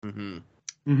Mm-hmm.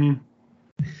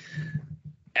 Mm-hmm.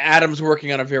 Adam's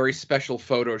working on a very special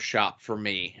Photoshop for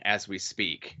me as we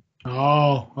speak.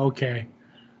 Oh, okay.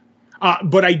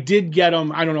 But I did get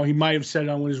him. I don't know. He might have said it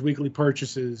on one of his weekly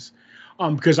purchases,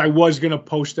 because I was gonna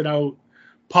post it out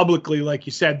publicly, like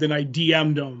you said. Then I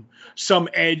DM'd him some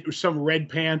red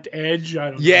pant Edge.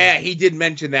 I don't know. Yeah, he did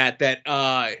mention that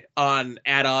on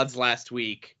At Odds last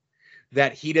week,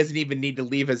 that he doesn't even need to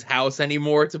leave his house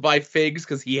anymore to buy figs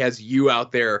because he has you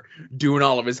out there doing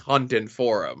all of his hunting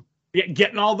for him. Yeah,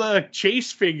 getting all the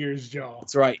Chase figures, Joe.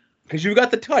 That's right. Because you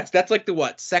got the touch. That's like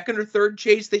the second or third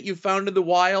Chase that you found in the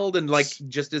wild in like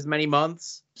just as many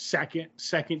months? Second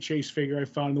Chase figure I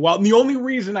found in the wild. And the only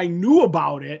reason I knew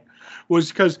about it was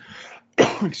because,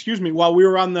 excuse me, while we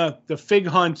were on the fig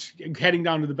hunt heading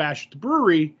down to the bash at the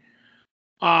brewery,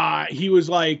 he was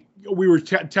like, we were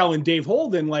telling Dave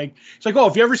Holden, like, it's like, oh,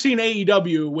 if you ever seen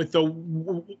AEW with the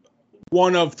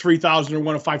one of 3,000 or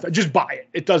one of 5,000, just buy it.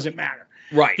 It doesn't matter.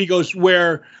 Right. He goes,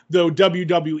 where the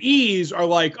WWEs are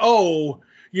like, oh,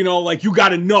 you know, like you got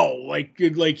to know, like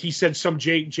he said, some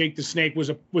Jake the Snake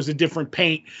was a different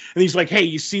paint, and he's like, hey,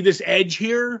 you see this edge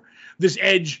here? This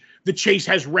edge, the Chase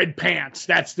has red pants.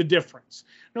 That's the difference.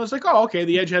 And I was like, oh, okay,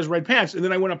 the Edge has red pants. And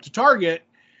then I went up to Target,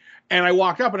 and I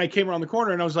walked up, and I came around the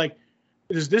corner, and I was like,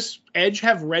 does this Edge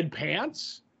have red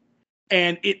pants?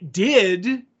 And it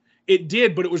did,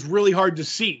 but it was really hard to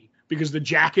see because the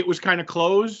jacket was kind of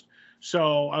closed.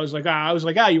 So I was like,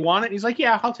 you want it? And he's like,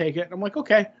 yeah, I'll take it. And I'm like,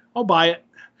 okay, I'll buy it.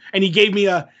 And he gave me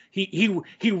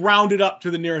he rounded up to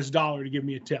the nearest dollar to give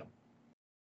me a tip.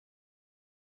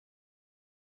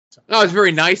 So, that was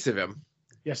very nice of him.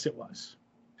 Yes, it was.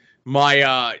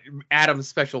 My Adam's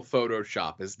special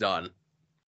Photoshop is done.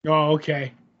 Oh,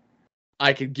 okay.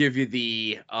 I could give you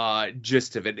the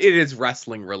gist of it. It is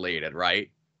wrestling related,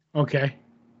 right? Okay.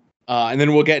 And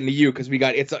then we'll get into you because we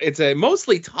got it's a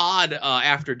mostly Todd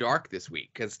after dark this week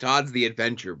because Todd's the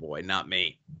adventure boy, not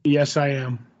me. Yes, I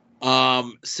am.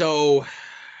 So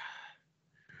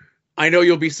I know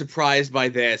you'll be surprised by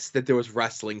this that there was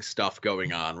wrestling stuff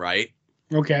going on, right?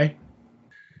 Okay.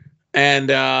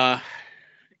 And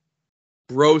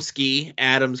Broski,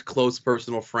 Adam's close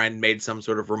personal friend, made some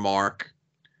sort of remark,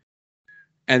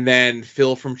 and then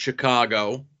Phil from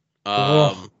Chicago,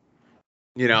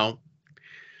 you know.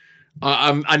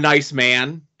 I'm a nice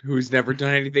man who's never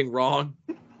done anything wrong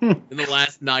in the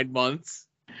last 9 months.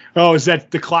 Oh, is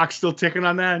that the clock still ticking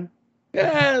on that?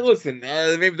 Listen,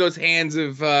 maybe those hands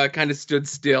have kind of stood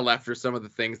still after some of the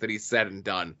things that he said and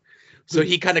done. So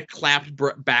he kind of clapped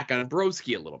back on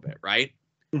Broski a little bit, right?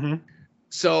 Mm-hmm.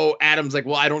 So Adam's like,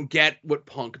 well, I don't get what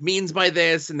Punk means by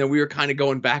this. And then we were kind of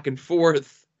going back and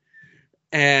forth.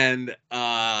 And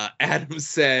Adam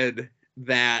said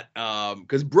that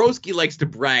because Broski likes to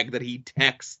brag that he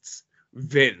texts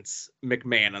Vince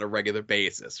McMahon on a regular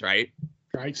basis, right?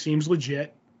 Right, seems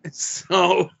legit.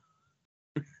 So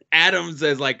Adam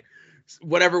says like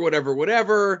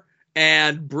whatever,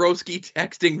 and Broski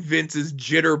texting Vince's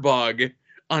jitterbug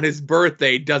on his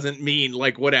birthday doesn't mean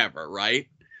like whatever, right?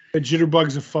 The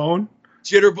jitterbug's a phone?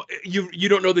 Jitterbug, you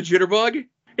don't know the jitterbug?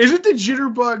 Isn't the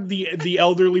jitterbug the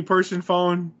elderly person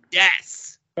phone? Yes.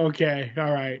 Okay,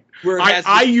 all right.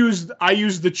 I use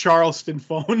the Charleston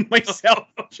phone myself.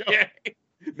 Okay.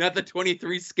 Not the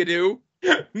 23 Skidoo?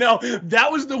 No,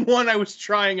 that was the one I was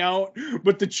trying out,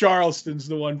 but the Charleston's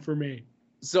the one for me.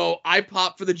 So I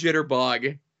pop for the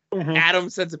jitterbug. Mm-hmm. Adam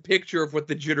sends a picture of what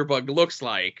the jitterbug looks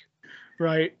like.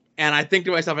 Right. And I think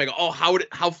to myself, I go, oh,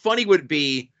 how funny would it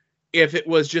be if it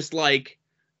was just like,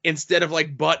 instead of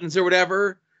like buttons or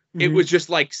whatever, it was just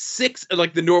like 6,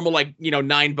 like the normal, like,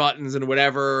 9 buttons and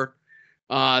whatever,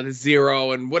 the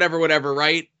 0 and whatever,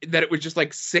 right? That it was just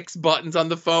like 6 buttons on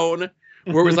the phone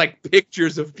where it was like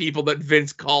pictures of people that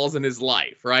Vince calls in his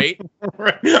life, right?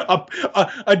 Right.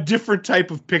 A different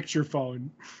type of picture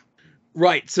phone.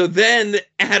 Right. So then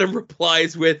Adam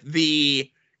replies with the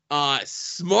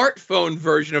smartphone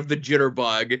version of the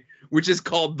jitterbug, which is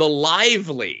called the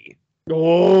Lively.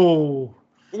 Oh.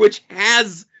 Which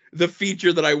has the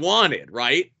feature that I wanted,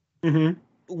 right? Mm-hmm.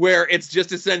 Where it's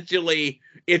just essentially,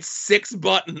 it's 6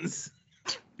 buttons.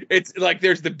 It's like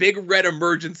there's the big red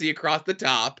emergency across the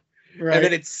top. Right. And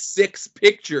then it's 6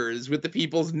 pictures with the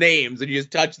people's names, and you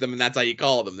just touch them, and that's how you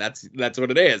call them. That's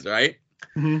what it is, right?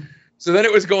 Mm-hmm. So then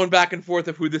it was going back and forth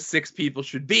of who the 6 people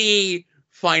should be,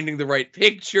 finding the right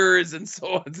pictures, and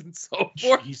so on and so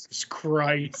forth. Jesus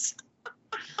Christ.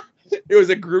 It was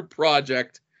a group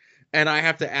project. And I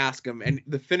have to ask him, and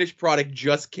the finished product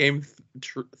just came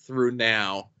through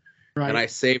now, right. And I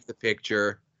saved the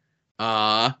picture.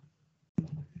 Hang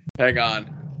on.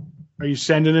 Are you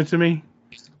sending it to me?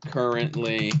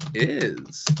 currently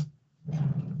is.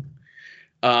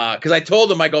 Because I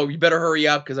told him, I go, you better hurry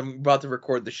up because I'm about to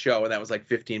record the show, and that was like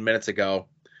 15 minutes ago.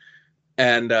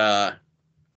 And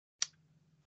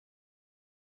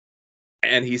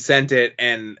he sent it,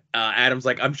 and Adam's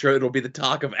like, I'm sure it'll be the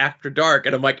talk of After Dark.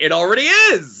 And I'm like, it already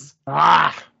is!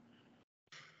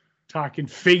 Talking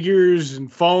figures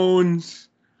and phones.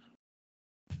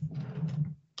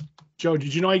 Joe,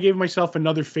 did you know I gave myself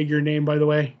another figure name, by the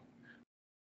way?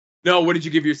 No, what did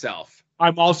you give yourself?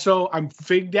 I'm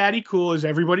Fig Daddy Cool, as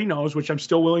everybody knows, which I'm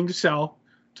still willing to sell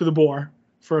to the boar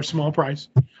for a small price.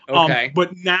 Okay.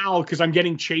 But now, because I'm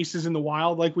getting chases in the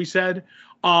wild, like we said,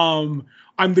 I'm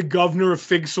the governor of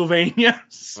Fig Sylvania.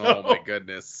 So oh my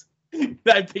goodness. I'm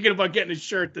thinking about getting a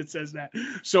shirt that says that.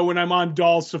 So when I'm on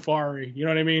Doll Safari, you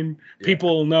know what I mean? Yeah.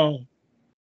 People will know.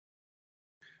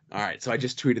 All right, so I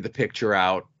just tweeted the picture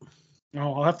out.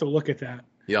 Oh, I'll have to look at that.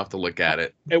 You'll have to look at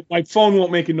it. My phone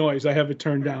won't make a noise. I have it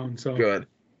turned down. So good.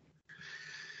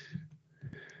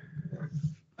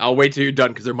 I'll wait till you're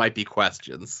done because there might be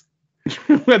questions.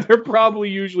 There probably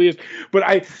usually is, but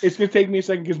it's gonna take me a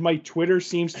second because my Twitter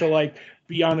seems to like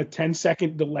be on a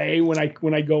 10-second delay when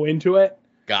I go into it.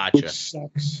 Gotcha. Which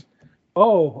sucks.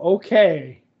 Oh,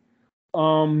 okay.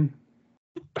 I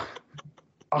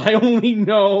only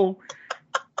know.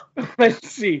 Let's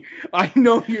see. I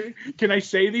know you. Can I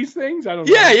say these things? I don't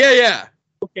know. Yeah.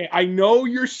 Okay, I know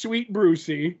you're Sweet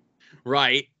Brucey.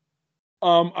 Right.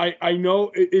 I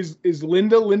know is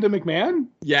Linda McMahon?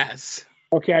 Yes.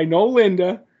 Okay, I know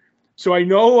Linda. So I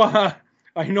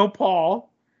know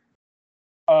Paul.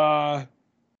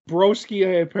 Broski,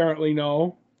 I apparently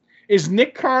know. Is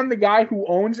Nick Khan the guy who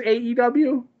owns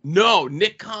AEW? No,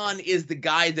 Nick Khan is the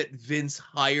guy that Vince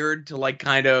hired to like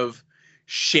kind of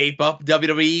shape up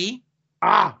WWE.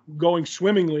 Going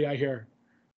swimmingly, I hear.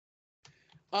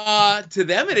 To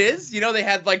them it is. You know, they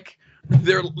had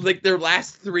their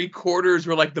last 3 quarters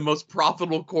were like the most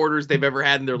profitable quarters they've ever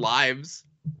had in their lives.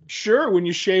 Sure, when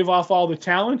you shave off all the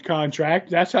talent contract,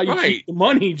 that's how you keep the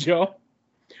money, Joe.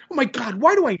 Oh my God,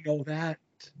 why do I know that?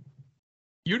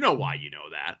 You know why you know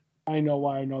that. I know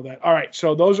why I know that. All right,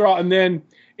 so those are all. And then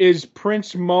is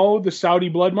Prince Mo the Saudi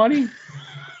blood money?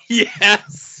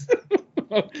 Yes.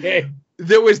 Okay.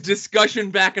 There was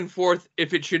discussion back and forth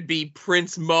if it should be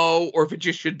Prince Mo or if it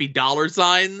just should be dollar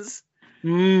signs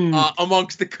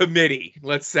amongst the committee,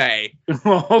 let's say.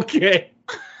 Okay.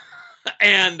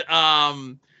 And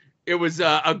it was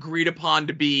agreed upon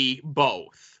to be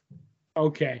both.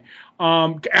 Okay.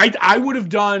 I would have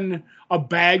done a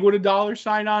bag with a dollar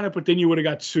sign on it, but then you would have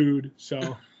got sued.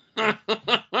 So.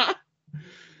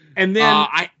 And then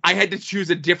I had to choose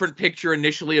a different picture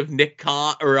initially of Nick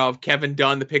Khan or of Kevin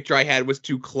Dunn. The picture I had was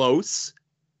too close.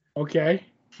 Okay.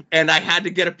 And I had to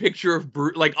get a picture of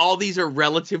like all these are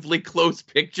relatively close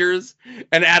pictures.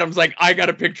 And Adam's like, I got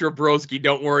a picture of Broski.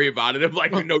 Don't worry about it. I'm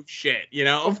like, no shit, you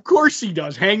know? Of course he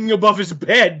does, hanging above his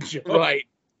bed, Joe. Right.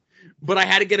 But I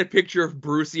had to get a picture of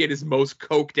Brucey at his most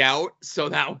coked out. So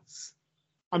that was.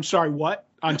 I'm sorry, what?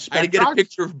 I had to get a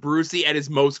picture of Brucey at his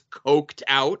most coked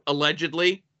out,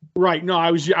 allegedly. Right. No,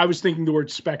 I was thinking the word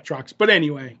Spectrox, but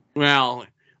anyway. Well,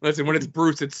 listen, when it's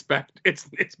Bruce,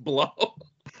 it's blow.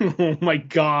 Oh my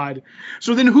God.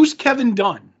 So then who's Kevin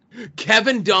Dunn?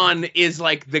 Kevin Dunn is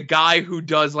like the guy who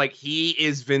does he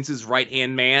is Vince's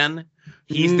right-hand man.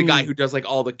 He's the guy who does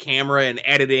all the camera and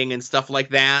editing and stuff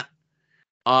like that.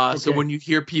 Okay. So when you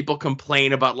hear people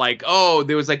complain about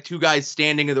there was 2 guys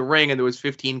standing in the ring and there was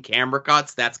 15 camera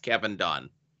cuts, that's Kevin Dunn.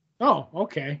 Oh,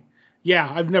 okay.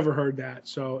 Yeah, I've never heard that,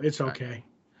 so it's okay.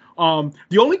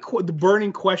 The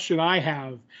burning question I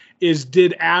have is,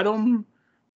 did Adam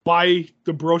buy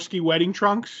the Broski wedding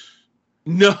trunks?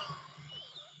 No,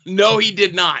 he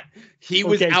did not. He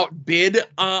was outbid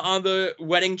on the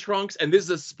wedding trunks, and this is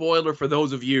a spoiler for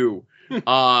those of you who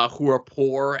are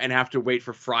poor and have to wait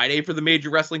for Friday for the Major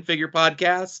Wrestling Figure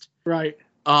podcast. Right.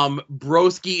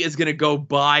 Broski is going to go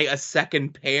buy a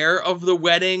second pair of the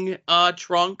wedding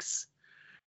trunks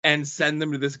and send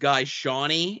them to this guy,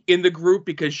 Shawnee, in the group,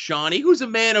 because Shawnee, who's a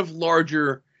man of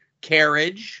larger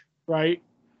carriage, right,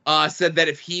 said that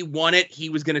if he won it, he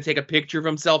was going to take a picture of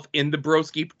himself in the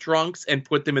Broski trunks and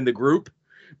put them in the group.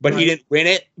 But he didn't win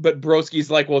it. But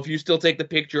Broski's like, well, if you still take the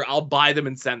picture, I'll buy them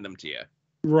and send them to you.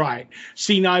 Right.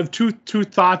 See, now I have two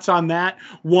thoughts on that.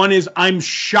 One is I'm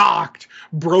shocked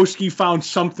Broski found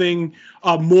something,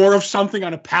 more of something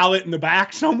on a pallet in the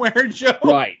back somewhere, Joe.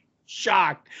 Right.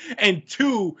 Shocked. And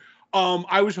 2,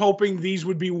 I was hoping these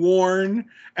would be worn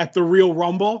at the Real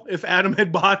Rumble if Adam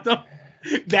had bought them.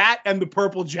 That and the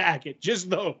purple jacket, just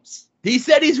those. He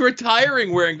said he's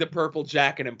retiring wearing the purple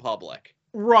jacket in public.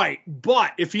 Right.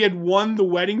 But if he had won the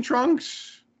wedding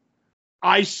trunks,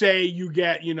 I say you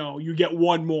get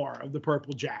one more of the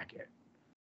purple jacket.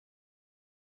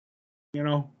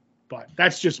 But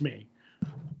that's just me.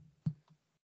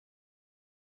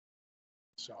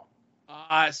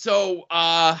 So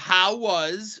how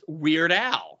was Weird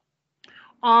Al?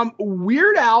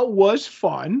 Weird Al was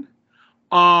fun.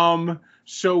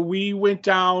 So we went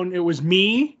down. It was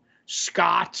me,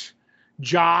 Scott,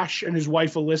 Josh, and his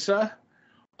wife Alyssa.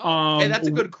 Hey, that's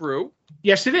a good crew.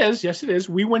 Yes, it is. Yes, it is.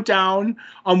 We went down.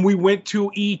 We went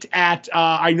to eat at.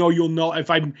 I know you'll know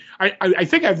if I think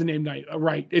I have the name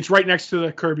right. It's right next to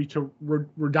the Kirby to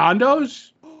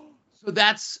Redondo's. So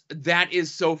that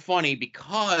is so funny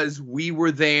because we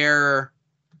were there,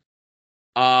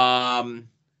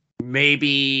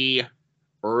 maybe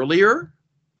earlier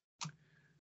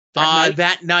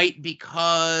that night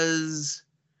because.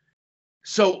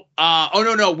 So,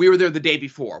 no, we were there the day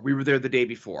before.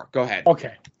 Go ahead.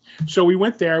 Okay. So we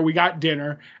went there, we got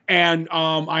dinner, and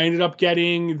I ended up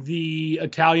getting the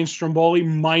Italian stromboli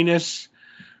minus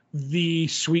the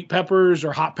sweet peppers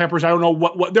or hot peppers. I don't know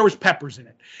what there was peppers in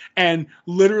it. And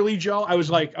literally, Joe, I was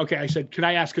like, okay, I said, can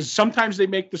I ask? Because sometimes they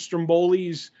make the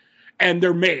strombolis and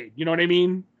they're made, you know what I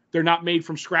mean? They're not made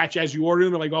from scratch as you order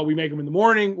them. They're like, oh, we make them in the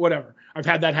morning, whatever. I've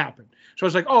had that happen. So I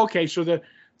was like, oh, okay. So the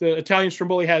Italian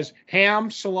stromboli has ham,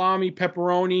 salami,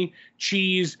 pepperoni,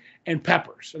 cheese, and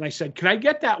peppers. And I said, can I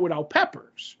get that without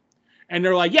peppers? And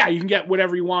they're like, yeah, you can get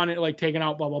whatever you want, like taken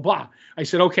out, blah, blah, blah. I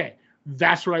said, okay,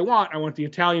 that's what I want. I want the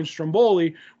Italian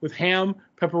stromboli with ham,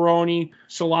 pepperoni,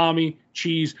 salami,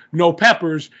 cheese, no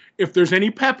peppers. If there's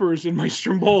any peppers in my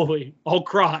stromboli, I'll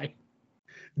cry.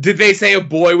 Did they say a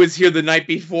boy was here the night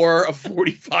before, a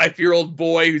 45-year-old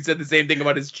boy who said the same thing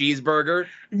about his cheeseburger?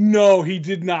 No, he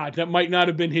did not. That might not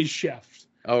have been his chef.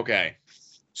 Okay.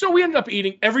 So we ended up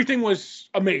eating. Everything was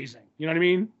amazing. You know what I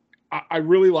mean? I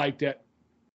really liked it.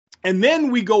 And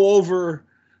then we go over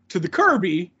to the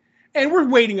Kirby, and we're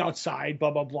waiting outside,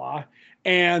 blah, blah, blah.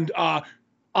 And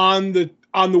on the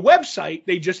website,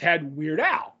 they just had Weird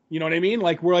Al. You know what I mean?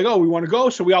 Like, we're like, oh, we want to go.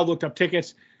 So we all looked up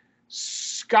tickets.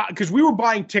 Scott, because we were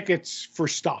buying tickets for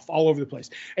stuff all over the place.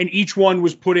 And each one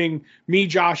was putting me,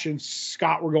 Josh, and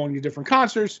Scott were going to different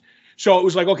concerts. So it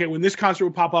was like, okay, when this concert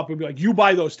would pop up, it'd be like, you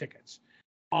buy those tickets.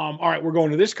 All right, we're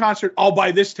going to this concert. I'll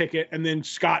buy this ticket. And then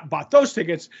Scott bought those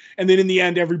tickets. And then in the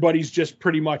end, everybody's just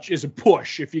pretty much is a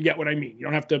push, if you get what I mean. You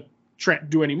don't have to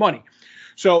do any money.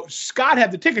 So Scott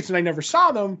had the tickets and I never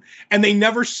saw them. And they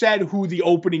never said who the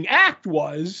opening act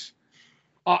was,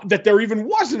 that there even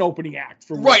was an opening act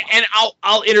for Right. And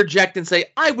I'll interject and say,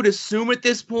 I would assume at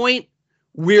this point,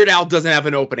 Weird Al doesn't have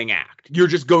an opening act. You're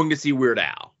just going to see Weird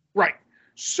Al. Right.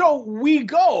 So we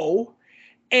go.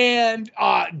 And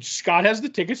Scott has the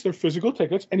tickets, they're physical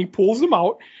tickets, and he pulls them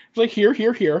out. He's like, here.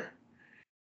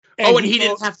 And he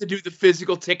didn't have to do the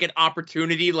physical ticket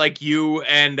opportunity like you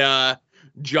and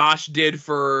Josh did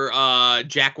for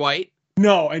Jack White?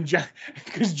 No, and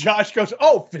because Josh goes,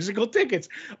 oh, physical tickets.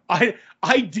 I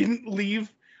didn't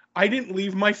leave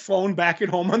my phone back at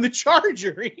home on the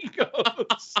charger, he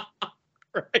goes.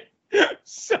 Right.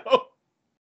 So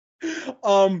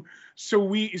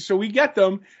we get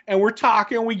them and we're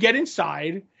talking and we get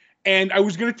inside and I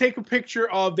was going to take a picture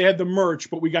of, they had the merch,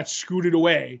 but we got scooted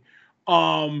away.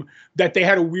 That they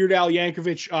had a Weird Al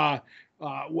Yankovic,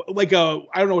 like a,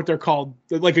 I don't know what they're called,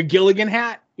 like a Gilligan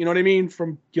hat. You know what I mean?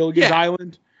 From Gilligan's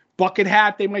Island, bucket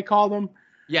hat, they might call them.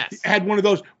 Yes. It had one of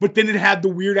those, but then it had the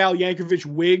Weird Al Yankovic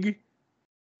wig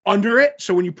under it.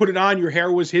 So when you put it on, your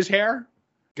hair was his hair.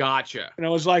 Gotcha. And I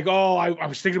was like, oh, I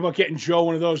was thinking about getting Joe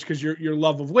one of those because your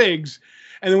love of wigs.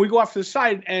 And then we go off to the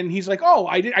side, and he's like, oh,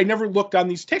 I never looked on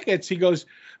these tickets. He goes,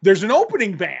 there's an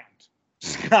opening band.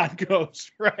 Scott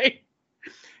goes, right?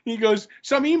 He goes,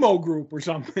 some emo group or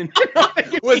something.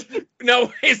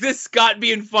 Is this Scott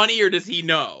being funny or does he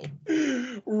know?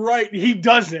 Right. He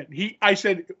doesn't. I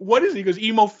said, what is it? He goes,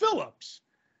 Emo Phillips.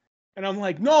 And I'm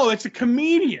like, no, it's a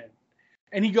comedian.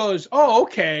 And he goes, oh,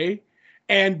 okay.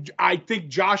 And I think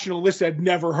Josh and Alyssa had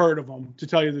never heard of him, to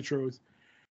tell you the truth.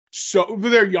 So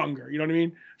they're younger, you know what I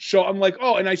mean? So I'm like,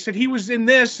 oh, and I said, he was in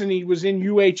this and he was in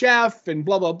UHF and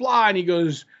blah, blah, blah. And he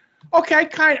goes, okay, I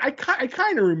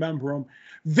kind of remember him.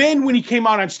 Then when he came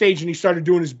out on stage and he started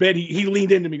doing his bit, he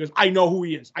leaned into me and goes, I know who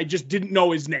he is. I just didn't know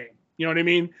his name. You know what I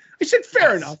mean? I said,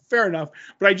 fair enough.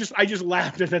 But I just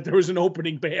laughed at that there was an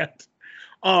opening band.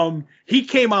 He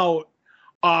came out,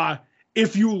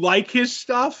 if you like his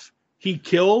stuff, he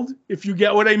killed, if you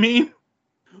get what I mean.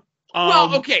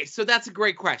 Well, okay, so that's a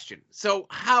great question. So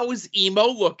how is emo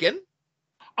looking?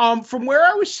 From where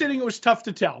I was sitting, it was tough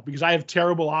to tell because I have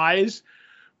terrible eyes.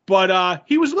 but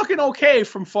he was looking okay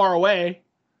from far away.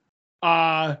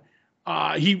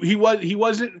 He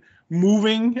wasn't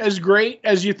moving as great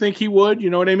as you think he would. You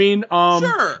know what I mean?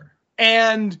 Sure.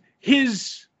 And he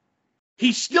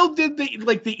still did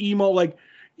the emo, like,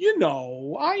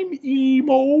 I'm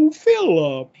Emo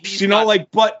Phillips,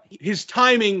 but his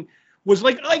timing was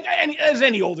like as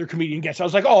any older comedian gets. I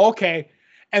was like, oh, okay.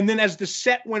 And then as the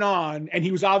set went on, and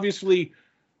he was obviously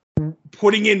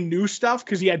putting in new stuff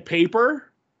because he had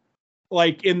paper,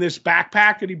 like in this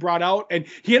backpack that he brought out. And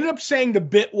he ended up saying the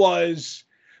bit was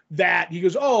that he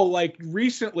goes, oh, like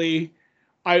recently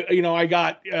I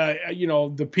got,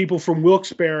 the people from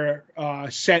Wilkes-Barre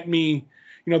sent me,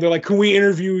 they're like, can we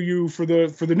interview you for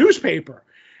the newspaper?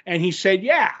 And he said,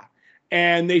 yeah.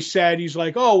 And they said, he's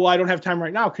like, oh, well, I don't have time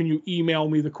right now. Can you email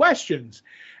me the questions?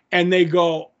 And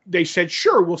they said,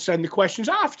 sure, we'll send the questions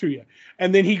off to you.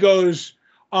 And then he goes,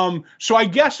 so I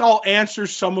guess I'll answer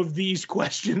some of these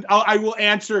questions. I will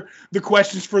answer the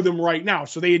questions for them right now.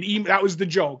 So they had that was the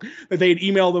joke, that they had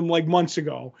emailed them like months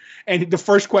ago. And the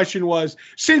first question was,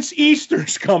 since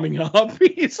Easter's coming up,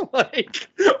 he's like,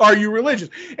 are you religious?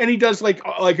 And he does like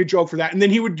a joke for that. And then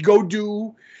he would go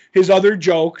do his other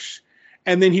jokes.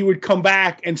 And then he would come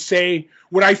back and say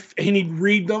and he'd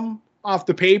read them off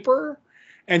the paper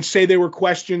and say they were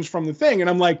questions from the thing. And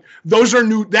I'm like, those are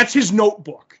new. That's his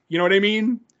notebook. You know what I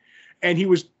mean? And he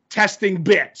was testing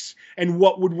bits and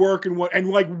what would work and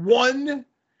like one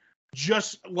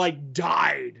just like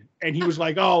died. And he was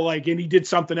like, oh, like, and he did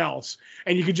something else.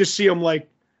 And you could just see him like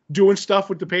doing stuff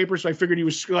with the paper. So I figured he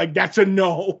was like, that's a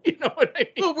no. You know what I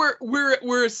mean? Well,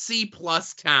 we're a C+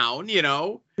 town,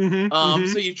 Mm-hmm.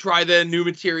 So you try the new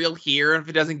material here, and if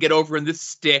it doesn't get over in the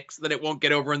sticks, then it won't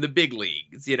get over in the big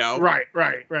leagues, Right.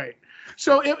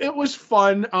 So it was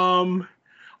fun.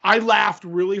 I laughed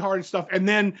really hard and stuff. And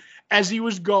then as he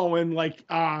was going,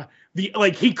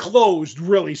 he closed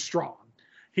really strong.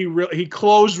 He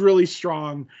closed really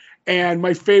strong. And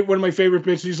one of my favorite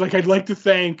bits, he's like, I'd like to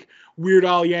thank Weird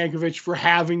Al Yankovic for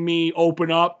having me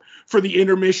open up for the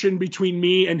intermission between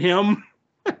me and him.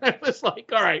 I was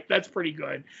like, all right, that's pretty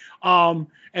good. And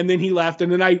then he left.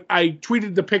 And then I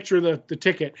tweeted the picture of the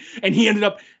ticket. And he ended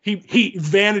up, he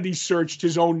vanity searched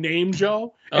his own name,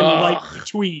 Joe, and liked the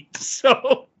tweet.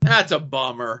 So that's a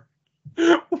bummer.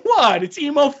 What? It's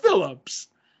Emo Phillips.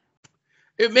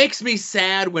 It makes me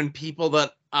sad when people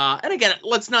that, and again,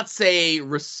 let's not say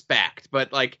respect,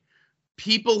 but like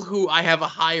people who I have a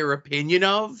higher opinion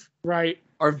of, right,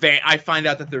 are I find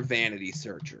out that they're vanity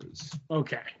searchers.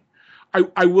 Okay.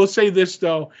 I will say this,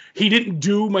 though. He didn't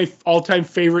do my all-time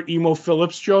favorite Emo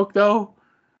Phillips joke, though,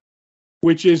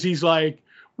 which is he's like,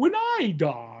 when I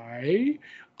die,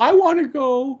 I want to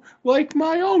go like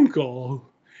my uncle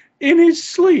in his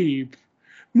sleep,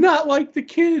 not like the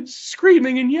kids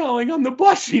screaming and yelling on the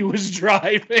bus he was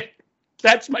driving.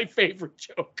 That's my favorite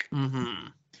joke. Mm-hmm.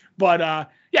 But,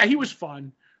 yeah, he was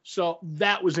fun. So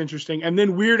that was interesting. And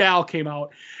then Weird Al came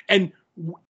out. And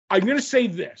I'm going to say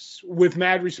this with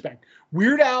mad respect.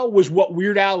 Weird Al was what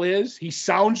Weird Al is. He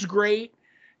sounds great.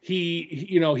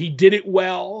 He did it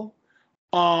well.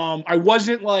 I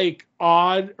wasn't like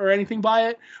awed or anything by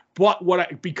it,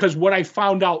 but because what I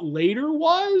found out later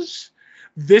was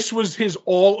this was his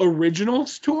all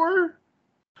originals tour.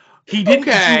 He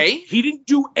didn't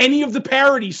do any of the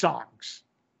parody songs.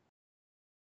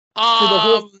 For the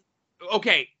whole.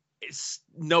 Okay.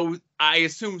 No, I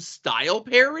assume style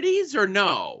parodies or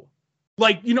no?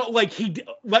 Like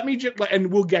let me just,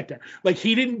 and we'll get there. Like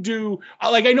he didn't do,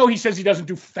 like, I know he says he doesn't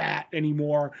do Fat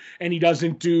anymore, and he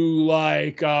doesn't do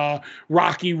like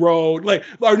Rocky Road,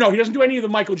 or no, he doesn't do any of the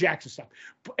Michael Jackson stuff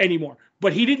anymore.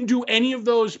 But he didn't do any of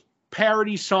those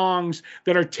parody songs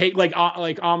that are like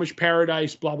Amish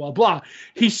Paradise, blah blah blah.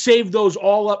 He saved those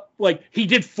all up. Like he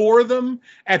did 4 of them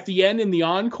at the end in the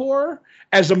encore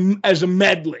as a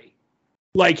medley.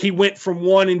 Like he went from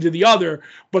one into the other,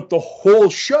 but the whole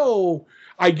show,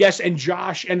 I guess, and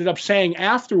Josh ended up saying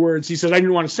afterwards, he says, I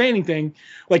didn't want to say anything.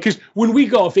 Like, because when we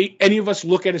go, if any of us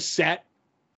look at a set,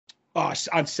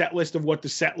 on set list of what the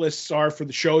set lists are for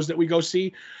the shows that we go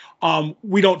see,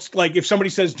 we don't, like, if somebody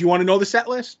says, do you want to know the set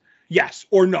list? Yes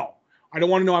or no. I don't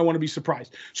want to know. I want to be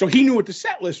surprised. So he knew what the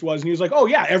set list was, and he was like, oh,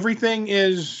 yeah, everything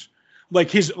is like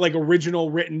his like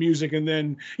original written music, and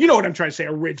then you know what I'm trying to say,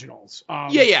 originals.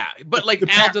 Yeah, but like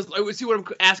Al does. See what I'm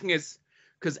asking is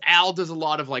because Al does a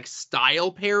lot of like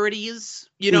style parodies,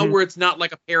 where it's not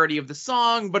like a parody of the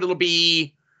song, but it'll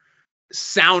be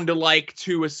sound alike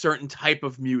to a certain type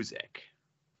of music.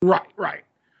 Right.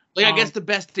 Like I guess the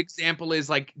best example is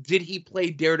like, did he play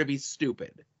Dare to Be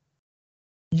Stupid?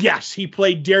 Yes, he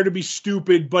played Dare to Be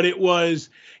Stupid, but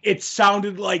it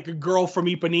sounded like a girl from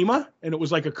Ipanema, and it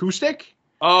was like acoustic.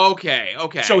 Okay.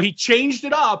 So he changed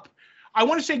it up. I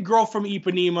want to say girl from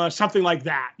Ipanema, something like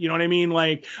that. You know what I mean?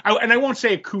 And I won't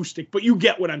say acoustic, but you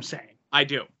get what I'm saying. I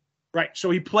do. Right.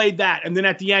 So he played that. And then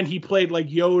at the end, he played like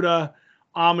Yoda,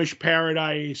 Amish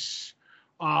Paradise.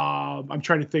 I'm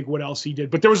trying to think what else he did,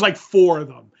 but there was like 4 of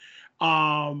them.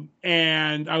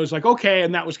 And I was like, okay.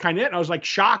 And that was kind of it. And I was like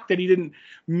shocked that he didn't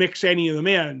mix any of them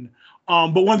in.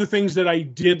 But one of the things that I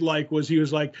did like was he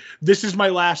was like, this is my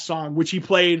last song, which he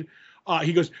played.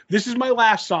 He goes, this is my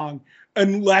last song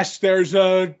unless there's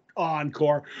a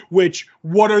encore, which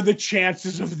what are the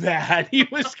chances of that? He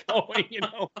was going,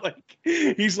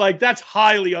 he's like, that's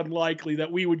highly unlikely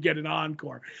that we would get an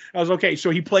encore. I was okay. So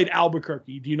he played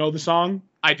Albuquerque. Do you know the song?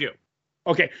 I do.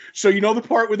 Okay. So you know the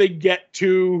part where they get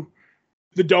to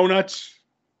the donuts?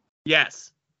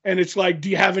 Yes. And it's like, do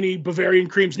you have any Bavarian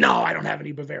creams? No, I don't have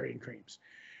any Bavarian creams.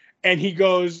 And he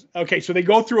goes, okay, so they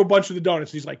go through a bunch of the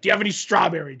donuts. He's like, do you have any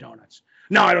strawberry donuts?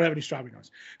 No, I don't have any strawberry donuts.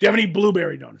 Do you have any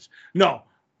blueberry donuts? No,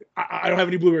 I don't have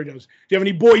any blueberry donuts. Do you have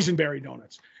any boysenberry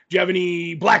donuts? Do you have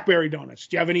any blackberry donuts?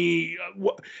 Do you have any?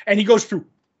 And he goes through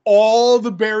all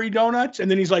the berry donuts.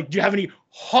 And then he's like, do you have any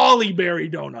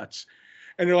hollyberry donuts?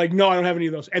 And they're like, no, I don't have any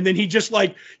of those. And then he just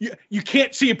like, you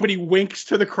can't see it, but he winks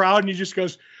to the crowd and he just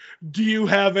goes, do you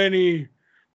have any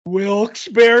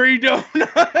Wilkes-Barre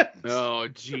donuts? Oh,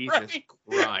 Jesus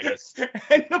Christ.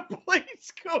 And the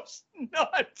place goes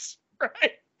nuts,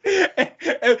 right?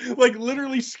 And like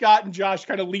literally Scott and Josh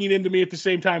kind of lean into me at the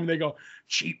same time and they go,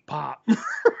 cheap pop,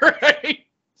 right?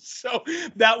 So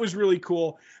that was really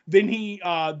cool. Then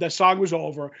the song was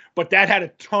over, but that had a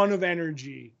ton of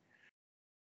energy.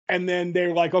 And then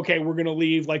they're like, okay, we're going to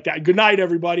leave like that. Good night,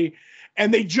 everybody.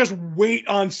 And they just wait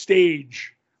on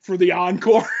stage for the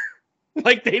encore.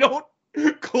 Like they don't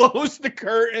close the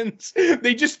curtains.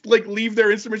 They just like leave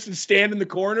their instruments and stand in the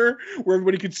corner where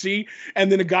everybody could see. And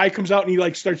then a guy comes out and he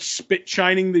like starts spit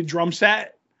shining the drum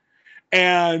set.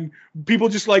 And people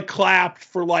just like clapped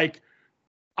for like,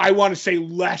 I want to say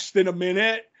less than a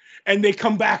minute. And they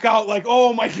come back out like,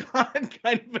 oh my God,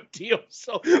 kind of a deal.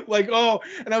 So like, oh,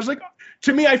 and I was like,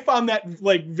 to me, I found that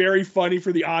like very funny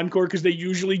for the encore because they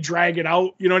usually drag it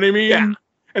out. You know what I mean? Yeah.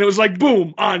 And it was like,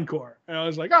 boom, encore. And I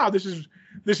was like, oh, this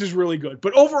is really good.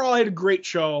 But overall, I had a great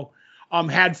show.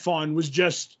 Had fun. Was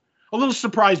just a little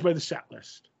surprised by the set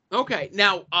list. Okay.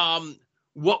 Now,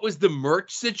 what was the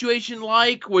merch situation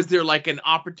like? Was there like an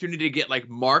opportunity to get like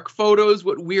mark photos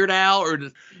with Weird Al, or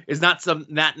is not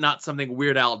something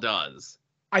Weird Al does?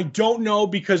 I don't know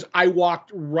because I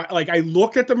walked right, like I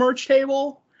looked at the merch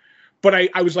table, but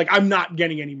I was like, I'm not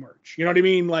getting any merch. You know what I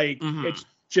mean? Like It's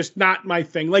just not my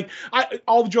thing. Like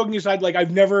all the joking aside, like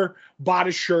I've never bought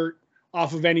a shirt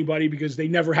off of anybody because they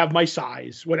never have my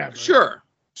size, whatever. Sure.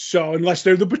 So unless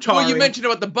they're the Batari. Well, you mentioned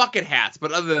about the bucket hats,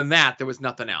 but other than that, there was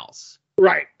nothing else.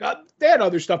 Right. They had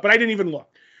other stuff, but I didn't even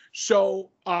look. So,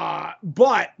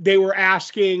 but they were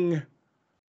asking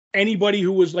anybody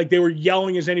who was like, they were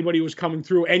yelling as anybody was coming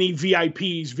through, any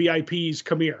VIPs,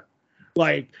 come here.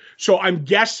 Like, so I'm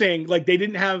guessing like they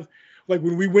didn't have, like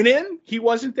when we went in, he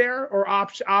wasn't there or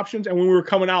options. And when we were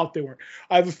coming out, they weren't.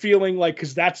 I have a feeling like,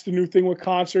 cause that's the new thing with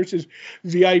concerts is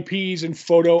VIPs and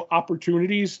photo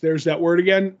opportunities. There's that word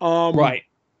again. Right.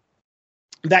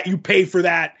 That you pay for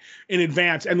that in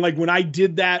advance. And like when I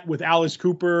did that with Alice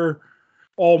Cooper,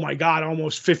 oh my God,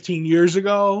 almost 15 years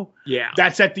ago. Yeah.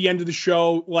 That's at the end of the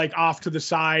show, like off to the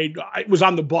side. It was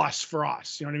on the bus for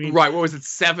us. You know what I mean? Right. What was it?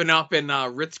 7-Up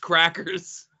and Ritz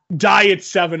crackers? Diet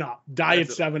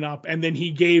 7-Up. And then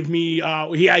he gave me,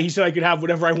 he said I could have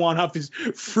whatever I want off his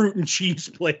fruit and cheese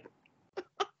plate.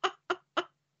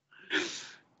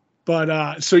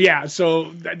 But, so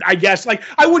I guess like,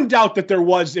 I wouldn't doubt that there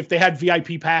was, if they had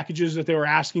VIP packages that they were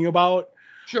asking about.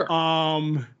 Sure.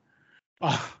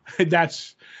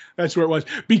 That's where it was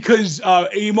because,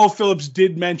 Emo Phillips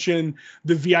did mention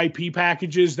the VIP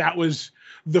packages. That was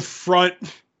the front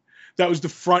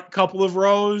couple of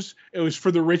rows. It was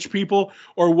for the rich people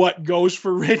or what goes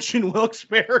for rich in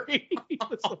Wilkes-Barre.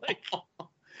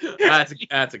 That's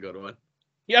a good one.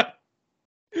 Yep.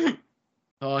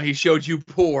 Oh, he showed you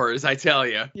pores, I tell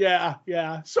you.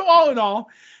 Yeah. So all in all,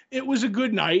 it was a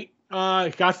good night.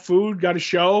 Got food, got a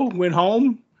show, went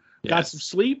home, got some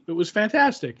sleep. It was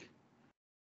fantastic.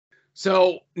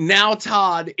 So now,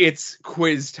 Todd, it's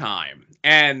quiz time.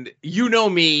 And you know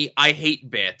me, I hate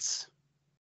bits.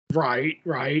 Right.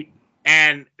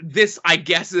 And this, I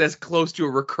guess, is as close to a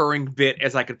recurring bit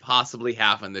as I could possibly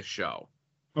have on this show.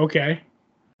 Okay.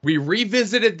 We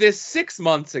revisited this 6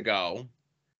 months ago.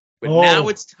 But now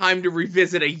it's time to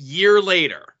revisit a year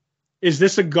later. Is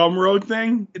this a Gumroad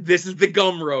thing? This is the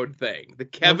Gumroad thing. The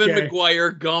Kevin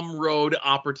McGuire Gumroad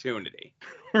opportunity.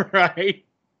 Right.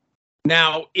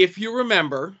 Now, if you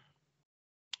remember,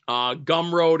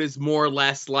 Gumroad is more or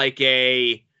less like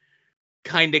a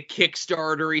kind of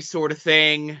Kickstarter-y sort of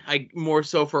thing, more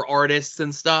so for artists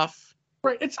and stuff.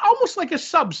 Right. It's almost like a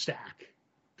Substack.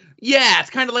 Yeah,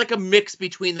 it's kind of like a mix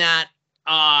between that,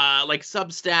 like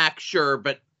Substack, sure,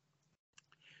 but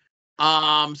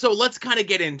so let's kind of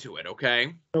get into it,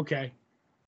 okay? Okay.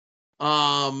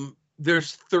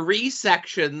 There's 3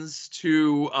 sections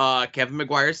to Kevin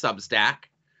McGuire's Substack.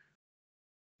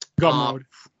 Gumroad.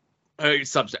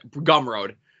 Substack,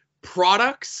 Gumroad.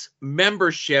 Products,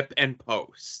 membership, and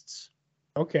posts.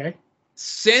 Okay.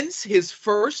 Since his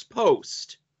first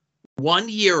post 1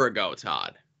 year ago,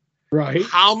 Todd. Right.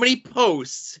 How many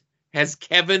posts has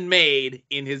Kevin made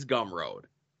in his Gumroad?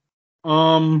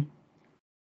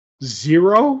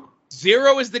 0?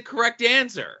 0 is the correct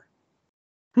answer.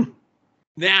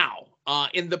 Now,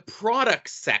 in the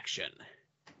products section,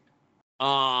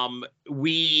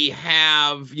 we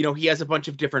have, he has a bunch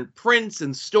of different prints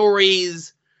and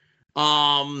stories.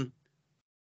 At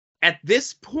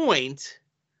this point,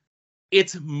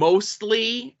 it's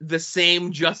mostly the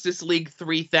same Justice League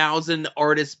 3000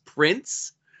 artist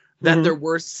prints that there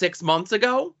were 6 months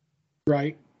ago.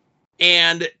 Right.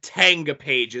 And Tanga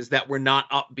pages that were not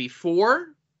up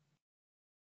before.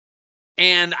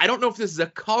 And I don't know if this is a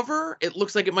cover. It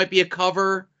looks like it might be a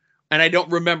cover. And I don't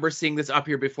remember seeing this up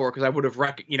here before because I would have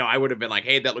I would have been like,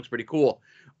 hey, that looks pretty cool.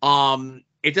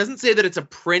 It doesn't say that it's a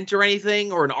print or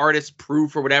anything or an artist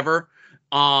proof or whatever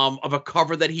of a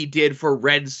cover that he did for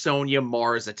Red Sonja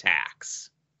Mars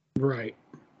Attacks. Right.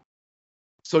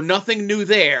 So nothing new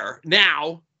there.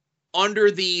 Now, under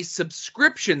the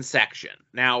subscription section,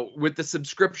 now with the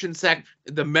subscription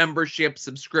the membership,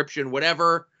 subscription,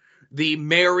 whatever, the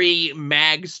Mary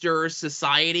Magster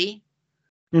Society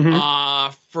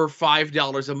for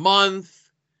 $5 a month.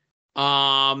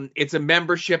 It's a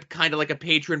membership, kind of like a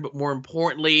patron, but more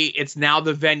importantly, it's now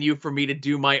the venue for me to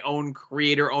do my own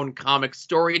creator-owned comic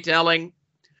storytelling.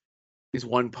 Is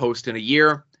 1 post in a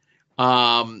year.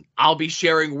 I'll be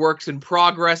sharing works in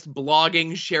progress,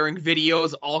 blogging, sharing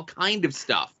videos, all kind of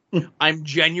stuff. I'm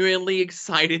genuinely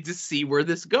excited to see where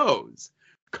this goes.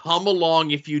 Come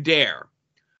along if you dare.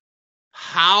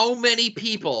 How many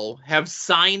people have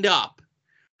signed up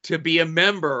to be a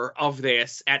member of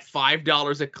this at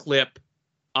 $5 a clip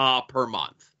per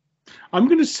month? I'm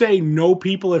going to say no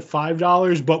people at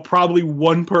 $5, but probably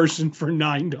 1 person for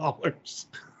 $9.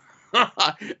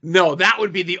 No, that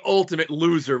would be the ultimate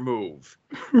loser move.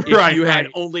 If you had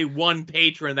only 1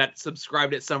 patron that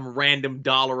subscribed at some random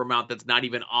dollar amount that's not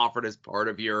even offered as part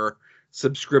of your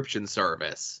subscription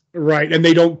service. Right, and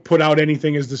they don't put out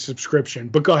anything as the subscription.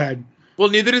 But go ahead. Well,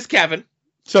 neither does Kevin.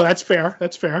 So that's fair.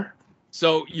 That's fair.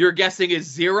 So your guessing is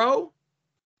 0?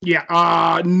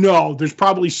 Yeah. No, there's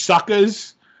probably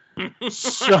suckers.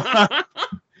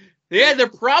 Yeah, there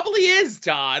probably is,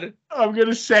 Todd. I'm going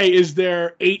to say, is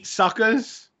there 8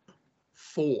 suckers?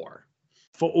 4.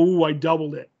 I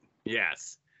doubled it.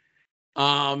 Yes.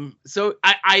 So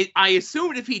I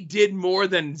assumed if he did more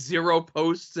than 0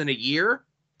 posts in a year,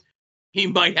 he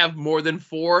might have more than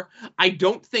 4. I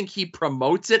don't think he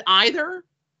promotes it either.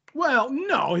 Well,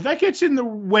 no, that gets in the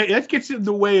way. That gets in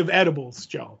the way of edibles,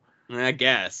 Joe. I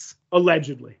guess.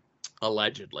 Allegedly.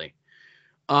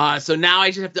 So now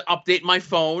I just have to update my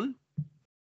phone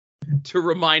to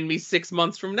remind me 6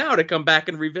 months from now to come back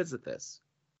and revisit this.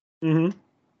 Mm-hmm.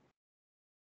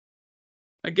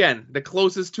 Again, the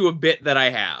closest to a bit that I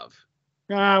have.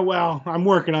 Well, I'm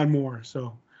working on more,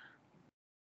 so.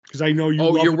 Because I know you.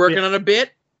 Oh, you're working on a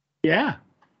bit? Yeah.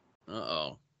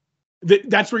 Uh-oh.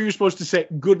 That's where you're supposed to say,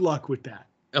 good luck with that.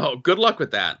 Oh, good luck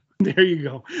with that. There you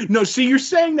go. No, see, you're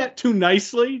saying that too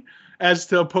nicely as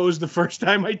to oppose the first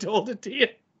time I told it to you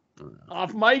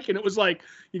off mic, and it was like,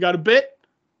 you got a bit?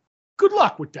 Good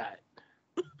luck with that.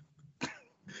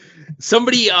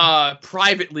 Somebody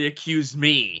privately accused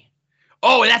me.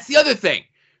 Oh, that's the other thing.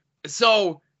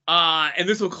 So, and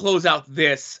this will close out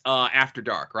this After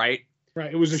Dark, right?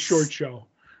 Right. It was a short show.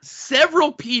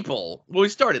 Several people, well, we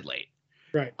started late.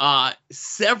 Right.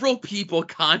 Several people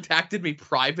contacted me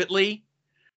privately,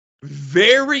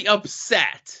 very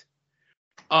upset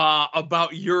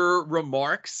about your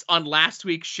remarks on last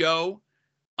week's show,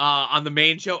 on the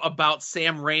main show, about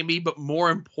Sam Raimi, but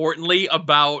more importantly,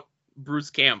 about Bruce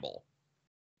Campbell.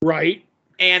 Right.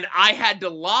 And I had to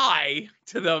lie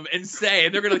to them and say,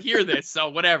 and they're going to hear this, so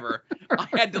whatever. I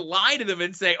had to lie to them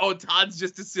and say, oh, Todd's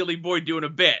just a silly boy doing a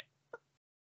bit.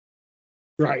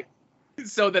 Right.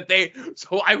 so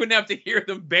I wouldn't have to hear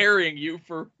them burying you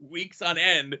for weeks on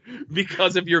end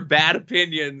because of your bad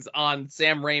opinions on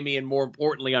Sam Raimi and, more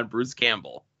importantly, on Bruce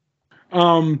Campbell.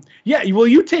 Yeah, well,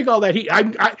 you take all that heat.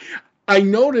 I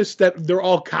noticed that they're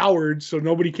all cowards, so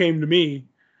nobody came to me.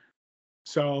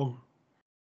 So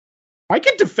I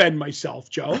can defend myself,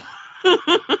 Joe.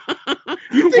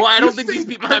 Well, I don't think these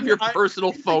people have your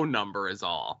personal phone number is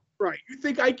all. Right. You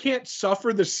think I can't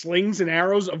suffer the slings and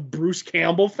arrows of Bruce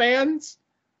Campbell fans?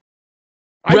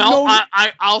 Well,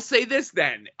 I'll say this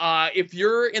then. If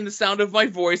you're in the sound of my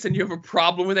voice and you have a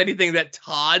problem with anything that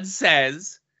Todd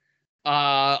says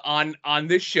on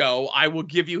this show, I will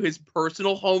give you his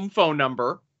personal home phone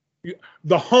number.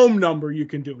 The home number you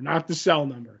can do, not the cell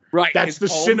number. Right. That's the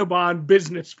Cinnabon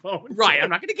business phone. Right.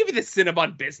 I'm not going to give you the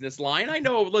Cinnabon business line. I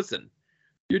know, listen,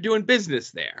 you're doing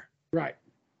business there. Right.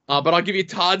 But I'll give you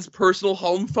Todd's personal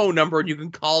home phone number, and you can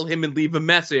call him and leave a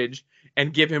message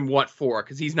and give him what for,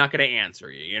 because he's not going to answer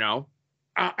you, you know?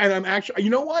 And I'm actually, you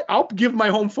know what? I'll give my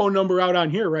home phone number out on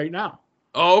here right now.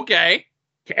 Okay.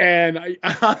 And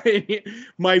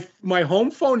my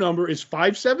home phone number is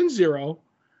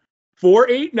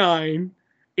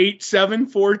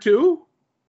 570-489-8742.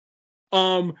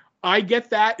 I get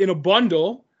that in a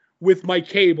bundle with my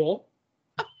cable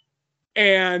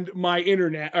and my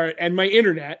internet, and I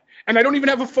don't even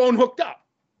have a phone hooked up.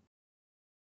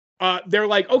 They're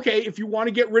like, okay, if you want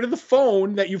to get rid of the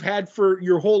phone that you've had for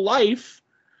your whole life,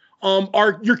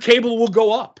 your cable will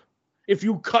go up if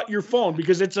you cut your phone,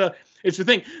 because it's a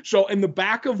thing. So in the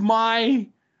back of my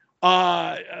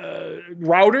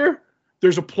router,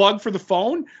 there's a plug for the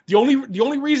phone. The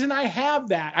only reason I have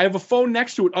that, I have a phone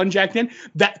next to it unjacked in,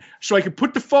 that so I could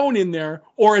put the phone in there,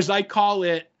 or as I call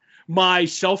it, my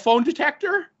cell phone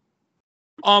detector.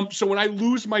 So when I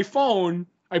lose my phone,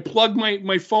 I plug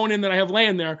my phone in that I have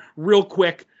laying there real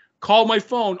quick, call my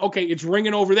phone. Okay, it's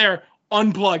ringing over there.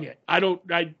 Unplug it. I don't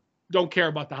care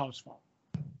about the house phone.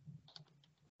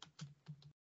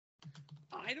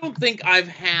 I don't think I've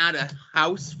had a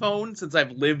house phone since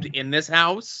I've lived in this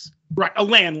house. Right, a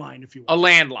landline, if you will. A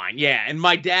landline, yeah. And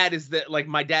my dad has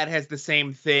the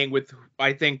same thing with,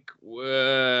 I think,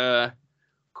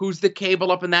 who's the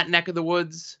cable up in that neck of the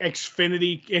woods?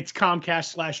 Xfinity. It's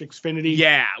Comcast/Xfinity.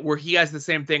 Yeah, where he has the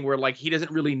same thing where, like, he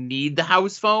doesn't really need the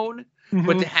house phone,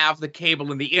 but to have the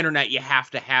cable and the internet, you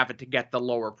have to have it to get the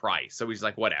lower price. So he's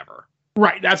like, whatever.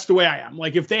 Right, that's the way I am.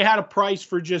 Like, if they had a price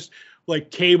for just,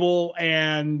 like, cable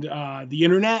and the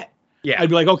internet, yeah, I'd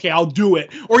be like, okay, I'll do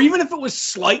it. Or even if it was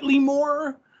slightly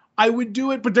more, I would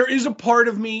do it. But there is a part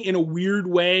of me in a weird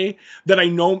way that I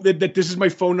know that this is my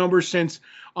phone number since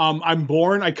I'm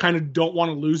born. I kind of don't want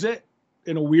to lose it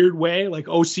in a weird way, like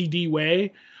OCD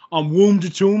way. Womb to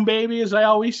tomb, baby, as I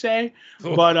always say.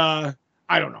 Oh. But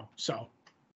I don't know. So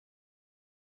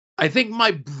I think my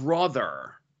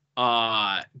brother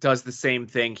does the same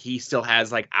thing. He still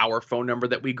has like our phone number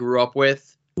that we grew up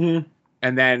with. Mm-hmm.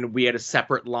 And then we had a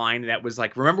separate line that was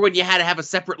like, remember when you had to have a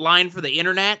separate line for the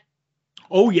internet?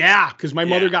 Oh, yeah, because my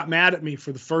mother got mad at me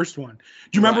for the first one.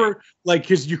 Do you remember, like,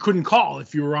 because you couldn't call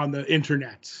if you were on the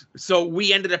internet? So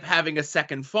we ended up having a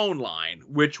second phone line,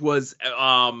 which was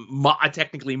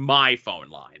technically my phone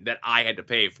line that I had to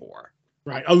pay for.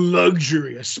 Right, a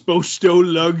luxury, a Sposto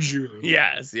luxury.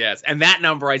 Yes. And that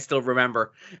number I still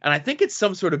remember. And I think it's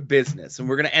some sort of business. And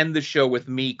we're going to end the show with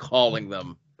me calling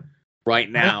them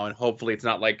right now. And hopefully it's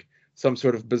not like some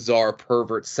sort of bizarre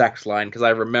pervert sex line, because I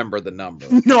remember the number.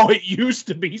 No, it used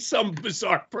to be some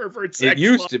bizarre pervert sex line. It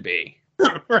used to be.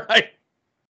 Right.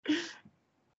 Okay.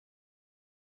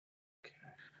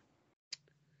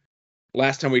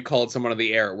 Last time we called someone on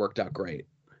the air, it worked out great.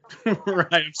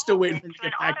 Right, I'm still waiting for him to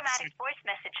get back. Automatic voice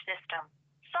message system.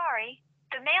 Sorry,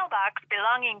 the mailbox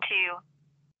belonging to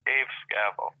Dave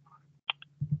Scavo.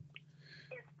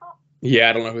 Yeah,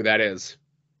 I don't know who that is.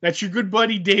 That's your good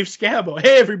buddy, Dave Scavo.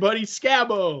 Hey, everybody,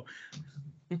 Scavo.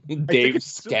 Dave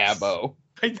Scavo.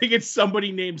 I think it's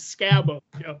somebody named Scavo.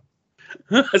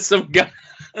 Some guy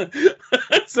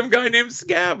named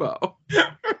Scavo.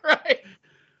 Right.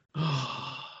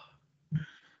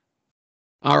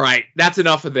 All right, that's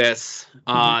enough of this.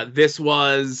 This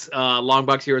was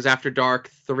Longbox Heroes After Dark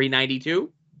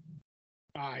 392.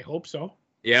 I hope so.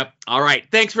 Yep. All right.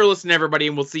 Thanks for listening, everybody,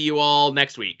 and we'll see you all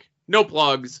next week. No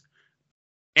plugs.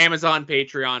 Amazon,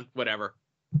 Patreon, whatever.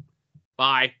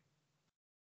 Bye.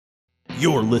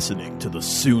 You're listening to the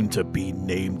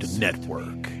soon-to-be-named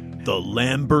network, the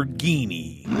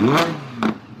Lamborghini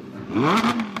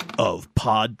of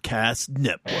Podcast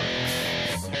Network.